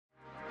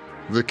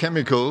The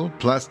chemical,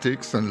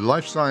 plastics, and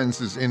life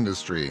sciences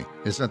industry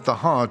is at the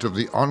heart of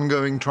the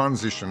ongoing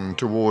transition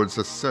towards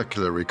a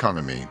circular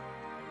economy.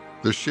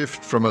 The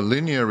shift from a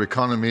linear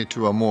economy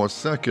to a more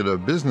circular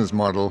business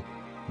model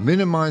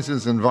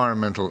minimizes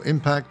environmental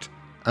impact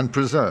and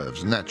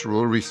preserves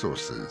natural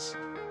resources.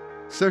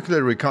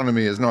 Circular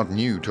economy is not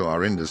new to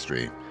our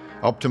industry.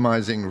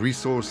 Optimizing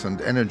resource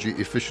and energy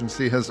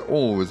efficiency has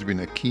always been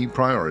a key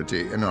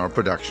priority in our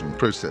production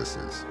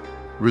processes.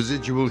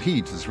 Residual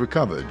heat is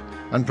recovered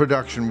and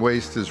production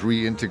waste is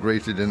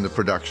reintegrated in the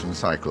production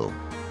cycle.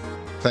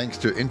 Thanks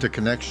to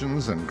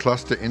interconnections and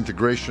cluster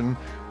integration,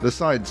 the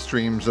side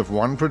streams of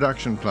one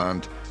production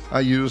plant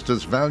are used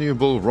as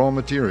valuable raw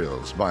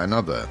materials by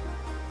another.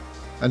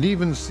 And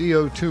even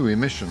CO2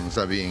 emissions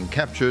are being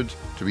captured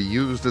to be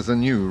used as a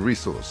new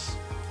resource.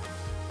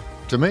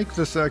 To make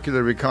the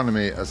circular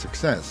economy a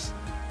success,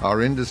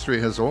 our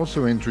industry has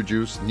also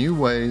introduced new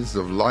ways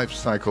of life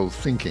cycle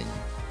thinking.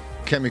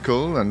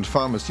 Chemical and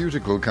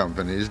pharmaceutical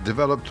companies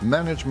developed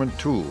management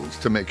tools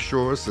to make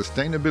sure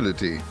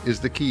sustainability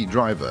is the key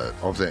driver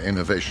of their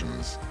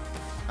innovations.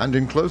 And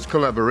in close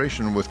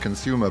collaboration with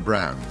consumer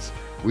brands,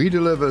 we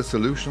deliver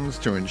solutions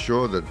to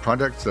ensure that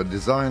products are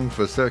designed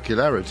for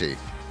circularity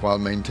while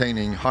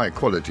maintaining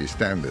high-quality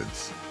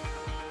standards.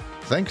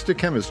 Thanks to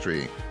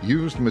chemistry,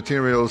 used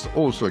materials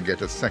also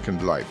get a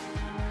second life.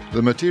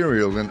 The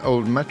material in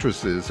old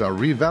mattresses are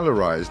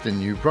revalorized in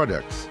new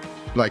products,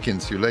 like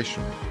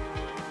insulation.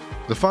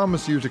 The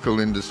pharmaceutical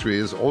industry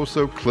is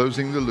also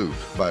closing the loop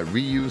by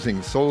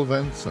reusing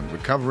solvents and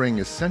recovering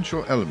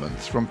essential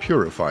elements from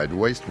purified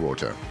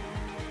wastewater.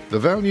 The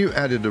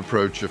value-added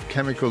approach of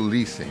chemical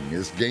leasing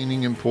is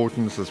gaining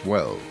importance as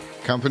well.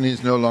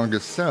 Companies no longer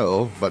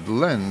sell but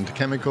lend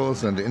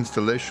chemicals and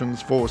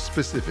installations for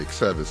specific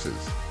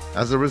services.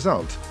 As a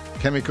result,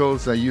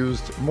 chemicals are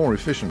used more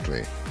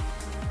efficiently.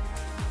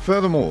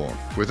 Furthermore,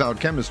 without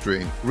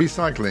chemistry,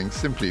 recycling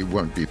simply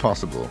won't be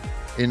possible.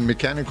 In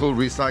mechanical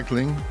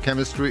recycling,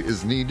 chemistry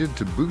is needed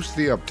to boost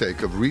the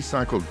uptake of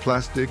recycled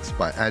plastics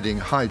by adding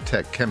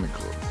high-tech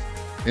chemicals.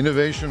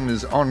 Innovation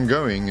is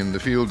ongoing in the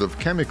field of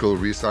chemical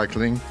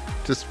recycling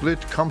to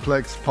split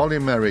complex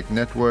polymeric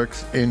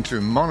networks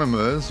into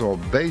monomers or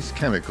base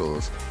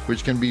chemicals,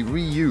 which can be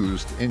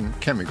reused in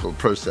chemical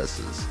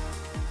processes.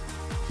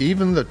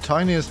 Even the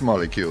tiniest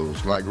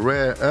molecules, like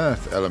rare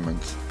earth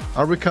elements,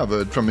 are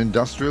recovered from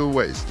industrial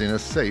waste in a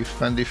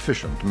safe and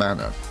efficient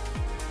manner.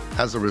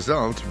 As a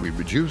result, we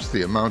reduce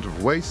the amount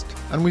of waste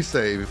and we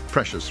save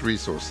precious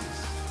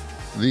resources.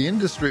 The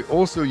industry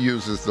also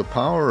uses the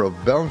power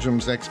of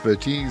Belgium's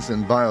expertise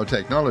in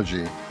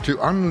biotechnology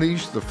to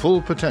unleash the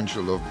full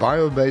potential of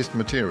bio-based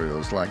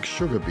materials like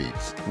sugar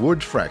beets,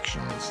 wood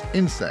fractions,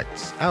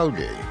 insects,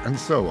 algae, and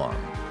so on.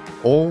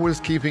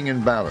 Always keeping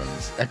in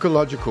balance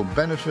ecological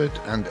benefit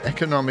and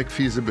economic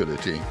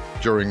feasibility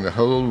during the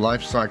whole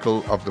life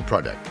cycle of the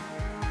product.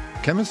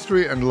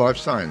 Chemistry and life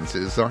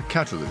sciences are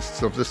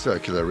catalysts of the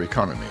circular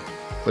economy,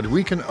 but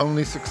we can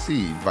only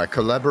succeed by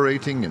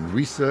collaborating in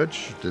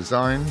research,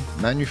 design,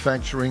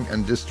 manufacturing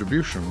and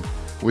distribution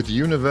with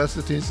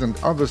universities and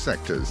other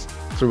sectors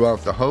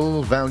throughout the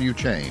whole value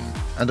chain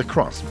and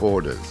across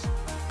borders.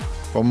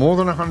 For more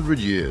than 100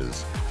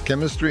 years,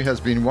 chemistry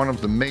has been one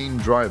of the main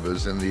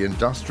drivers in the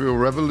Industrial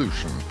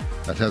Revolution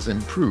that has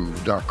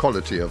improved our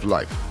quality of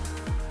life.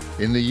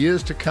 In the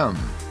years to come,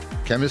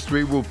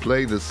 chemistry will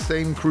play the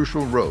same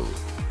crucial role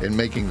in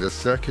making the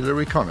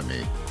circular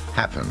economy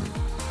happen.